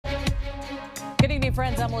Good evening,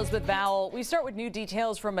 friends. I'm Elizabeth Vowell. We start with new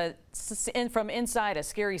details from inside a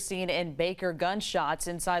scary scene in Baker. Gunshots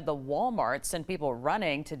inside the Walmart sent people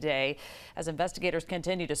running today. As investigators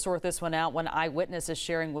continue to sort this one out, one eyewitness is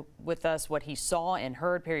sharing with us what he saw and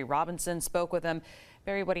heard. Perry Robinson spoke with him.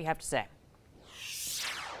 Perry, what do you have to say?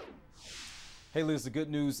 Hey Liz, the good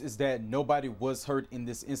news is that nobody was hurt in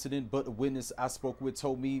this incident, but a witness I spoke with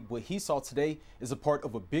told me what he saw today is a part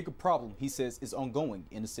of a bigger problem he says is ongoing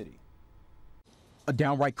in the city. A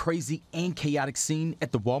downright crazy and chaotic scene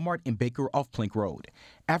at the Walmart in Baker off Plank Road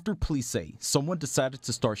after police say someone decided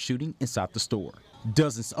to start shooting inside the store.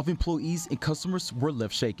 Dozens of employees and customers were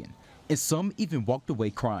left shaken, and some even walked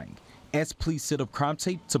away crying as police set up crime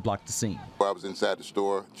tape to block the scene. I was inside the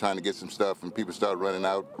store trying to get some stuff, and people started running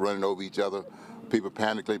out, running over each other. People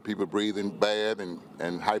panicking, people breathing bad and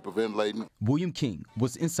hyperventilating. William King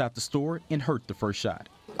was inside the store and heard the first shot.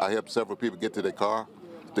 I helped several people get to their car,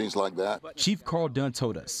 things like that. Chief Carl Dunn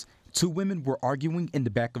told us 2 women were arguing in the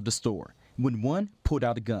back of the store when one pulled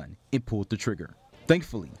out a gun and pulled the trigger.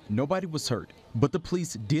 Thankfully, nobody was hurt, but the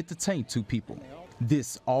police did detain 2 people.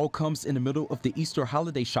 This all comes in the middle of the Easter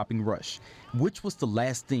holiday shopping rush, which was the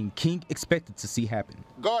last thing King expected to see happen.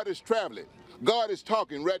 God is traveling. God is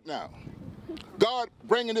talking right now. God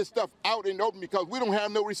bringing this stuff out in the open because we don't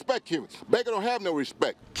have no respect here. Baker don't have no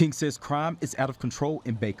respect. King says crime is out of control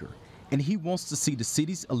in Baker, and he wants to see the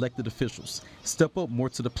city's elected officials step up more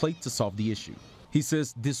to the plate to solve the issue. He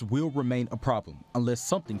says this will remain a problem unless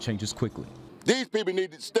something changes quickly. These people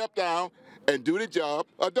need to step down and do the job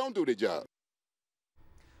or don't do the job.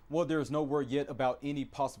 Well, there is no word yet about any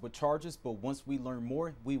possible charges, but once we learn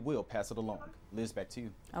more, we will pass it along. Liz, back to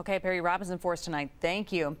you. Okay, Perry Robinson for us tonight.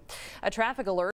 Thank you. A traffic alert.